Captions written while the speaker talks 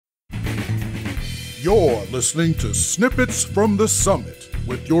You're listening to Snippets from the Summit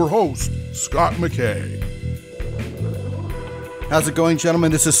with your host, Scott McKay. How's it going,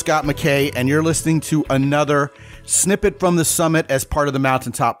 gentlemen? This is Scott McKay, and you're listening to another Snippet from the Summit as part of the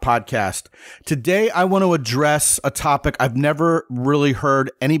Mountaintop Podcast. Today, I want to address a topic I've never really heard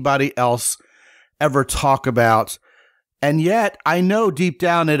anybody else ever talk about, and yet I know deep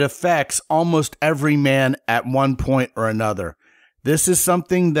down it affects almost every man at one point or another. This is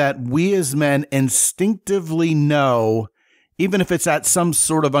something that we as men instinctively know, even if it's at some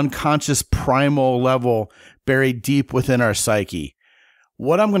sort of unconscious primal level buried deep within our psyche.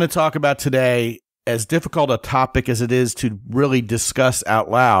 What I'm going to talk about today, as difficult a topic as it is to really discuss out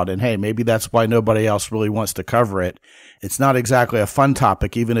loud, and hey, maybe that's why nobody else really wants to cover it. It's not exactly a fun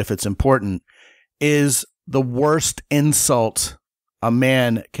topic, even if it's important, is the worst insult a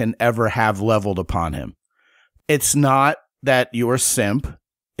man can ever have leveled upon him. It's not that you're a simp.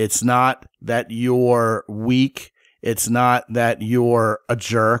 It's not that you're weak. It's not that you're a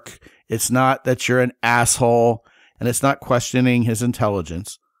jerk. It's not that you're an asshole. And it's not questioning his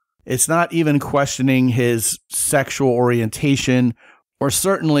intelligence. It's not even questioning his sexual orientation or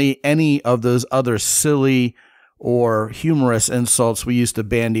certainly any of those other silly or humorous insults we used to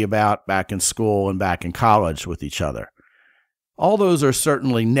bandy about back in school and back in college with each other. All those are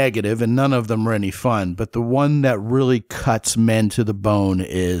certainly negative, and none of them are any fun, but the one that really cuts men to the bone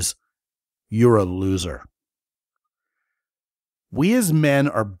is, you're a loser. We as men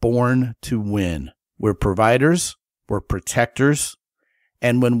are born to win. We're providers, we're protectors,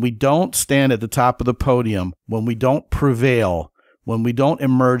 and when we don't stand at the top of the podium, when we don't prevail, when we don't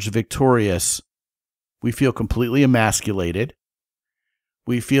emerge victorious, we feel completely emasculated.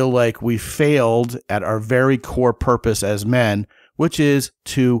 We feel like we failed at our very core purpose as men, which is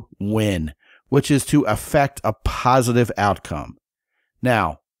to win, which is to affect a positive outcome.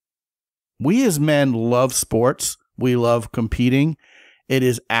 Now, we as men love sports. We love competing. It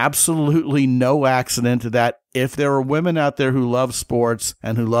is absolutely no accident that if there are women out there who love sports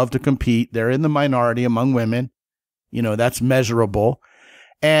and who love to compete, they're in the minority among women. You know, that's measurable.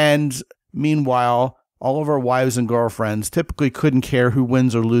 And meanwhile, all of our wives and girlfriends typically couldn't care who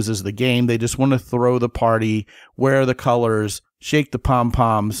wins or loses the game. They just want to throw the party, wear the colors, shake the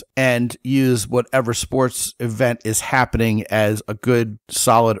pom-poms, and use whatever sports event is happening as a good,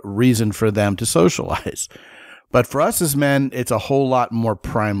 solid reason for them to socialize. But for us as men, it's a whole lot more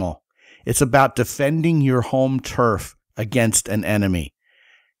primal. It's about defending your home turf against an enemy.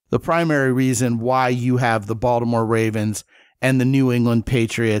 The primary reason why you have the Baltimore Ravens and the New England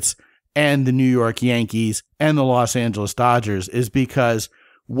Patriots and the New York Yankees and the Los Angeles Dodgers is because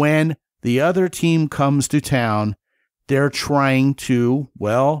when the other team comes to town, they're trying to,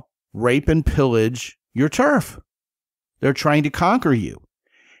 well, rape and pillage your turf. They're trying to conquer you.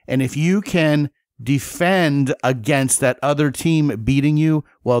 And if you can defend against that other team beating you,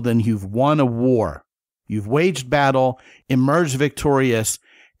 well, then you've won a war. You've waged battle, emerged victorious,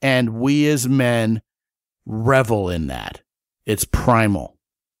 and we as men revel in that. It's primal.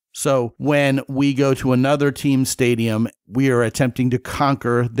 So when we go to another team stadium, we are attempting to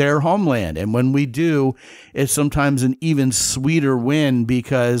conquer their homeland. And when we do, it's sometimes an even sweeter win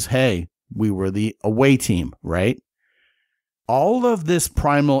because, hey, we were the away team, right? All of this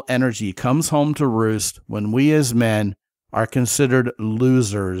primal energy comes home to roost when we as men are considered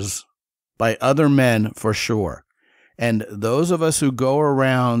losers by other men for sure. And those of us who go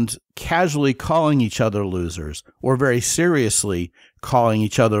around casually calling each other losers or very seriously calling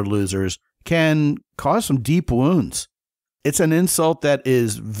each other losers can cause some deep wounds. It's an insult that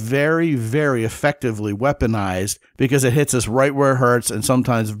is very, very effectively weaponized because it hits us right where it hurts, and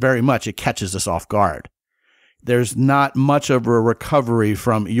sometimes very much it catches us off guard. There's not much of a recovery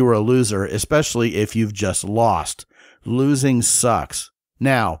from you're a loser, especially if you've just lost. Losing sucks.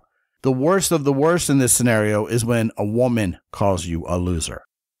 Now, the worst of the worst in this scenario is when a woman calls you a loser.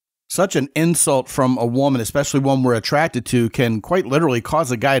 Such an insult from a woman, especially one we're attracted to, can quite literally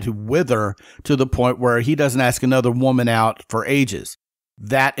cause a guy to wither to the point where he doesn't ask another woman out for ages.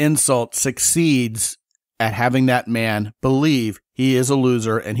 That insult succeeds at having that man believe he is a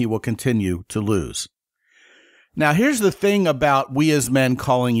loser and he will continue to lose. Now, here's the thing about we as men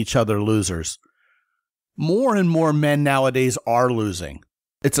calling each other losers. More and more men nowadays are losing.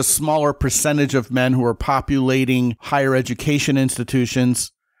 It's a smaller percentage of men who are populating higher education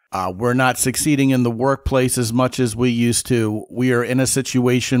institutions. We're not succeeding in the workplace as much as we used to. We are in a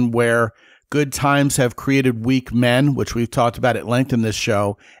situation where good times have created weak men, which we've talked about at length in this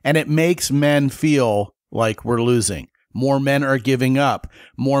show, and it makes men feel like we're losing. More men are giving up.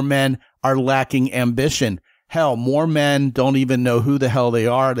 More men are lacking ambition. Hell, more men don't even know who the hell they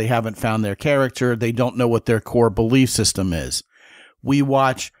are. They haven't found their character. They don't know what their core belief system is. We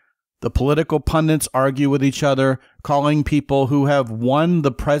watch the political pundits argue with each other, calling people who have won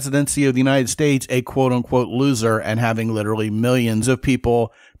the presidency of the United States a quote-unquote loser, and having literally millions of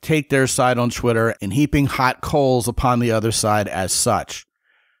people take their side on Twitter and heaping hot coals upon the other side as such.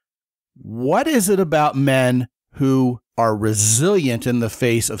 What is it about men who are resilient in the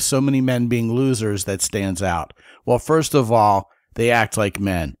face of so many men being losers that stands out? Well, first of all, they act like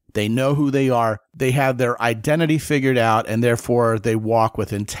men. They know who they are. They have their identity figured out, and therefore they walk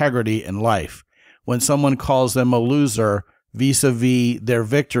with integrity in life. When someone calls them a loser vis-a-vis their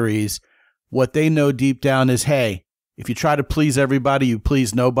victories, what they know deep down is, hey, if you try to please everybody, you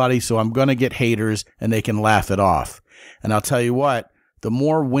please nobody, so I'm going to get haters, and they can laugh it off. And I'll tell you what, the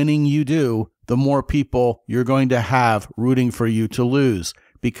more winning you do, the more people you're going to have rooting for you to lose,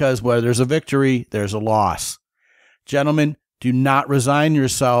 because where there's a victory, there's a loss. Gentlemen, do not resign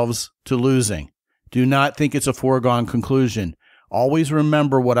yourselves to losing. Do not think it's a foregone conclusion. Always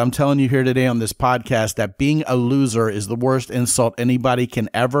remember what I'm telling you here today on this podcast, that being a loser is the worst insult anybody can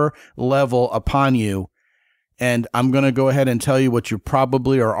ever level upon you. And I'm going to go ahead and tell you what you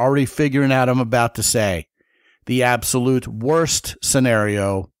probably are already figuring out I'm about to say. The absolute worst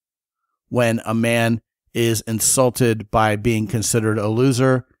scenario when a man is insulted by being considered a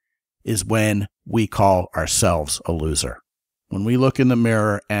loser is when we call ourselves a loser. When we look in the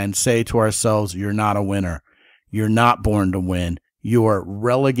mirror and say to ourselves, you're not a winner. You're not born to win. You are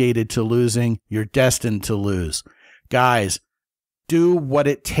relegated to losing. You're destined to lose. Guys, do what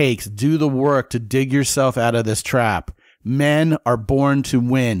it takes. Do the work to dig yourself out of this trap. Men are born to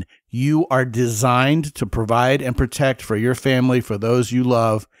win. You are designed to provide and protect for your family, for those you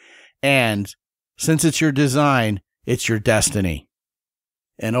love. And since it's your design, it's your destiny.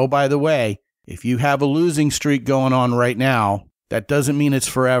 And oh, by the way, if you have a losing streak going on right now, that doesn't mean it's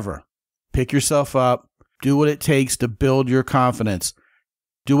forever. Pick yourself up. Do what it takes to build your confidence.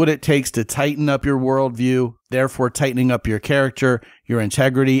 Do what it takes to tighten up your worldview, therefore tightening up your character, your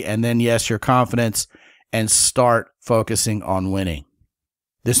integrity, and then, yes, your confidence, and start focusing on winning.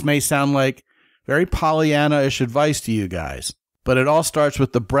 This may sound like very Pollyanna-ish advice to you guys, but it all starts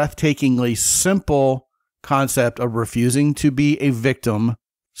with the breathtakingly simple concept of refusing to be a victim,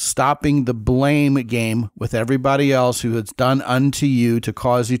 stopping the blame game with everybody else who has done unto you to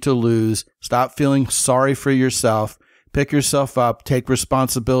cause you to lose. Stop feeling sorry for yourself. Pick yourself up. Take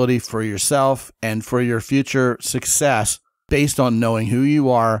responsibility for yourself and for your future success based on knowing who you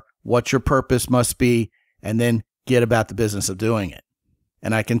are, what your purpose must be, and then get about the business of doing it.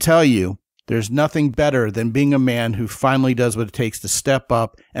 And I can tell you, there's nothing better than being a man who finally does what it takes to step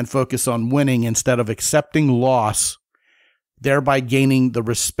up and focus on winning instead of accepting loss, thereby gaining the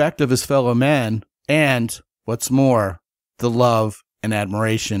respect of his fellow men and, what's more, the love and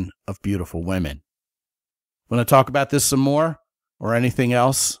admiration of beautiful women. Want to talk about this some more or anything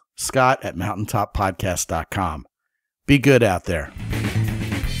else? Scott at mountaintoppodcast.com. Be good out there.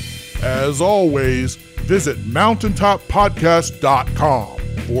 As always, visit mountaintoppodcast.com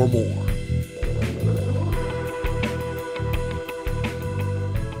for more.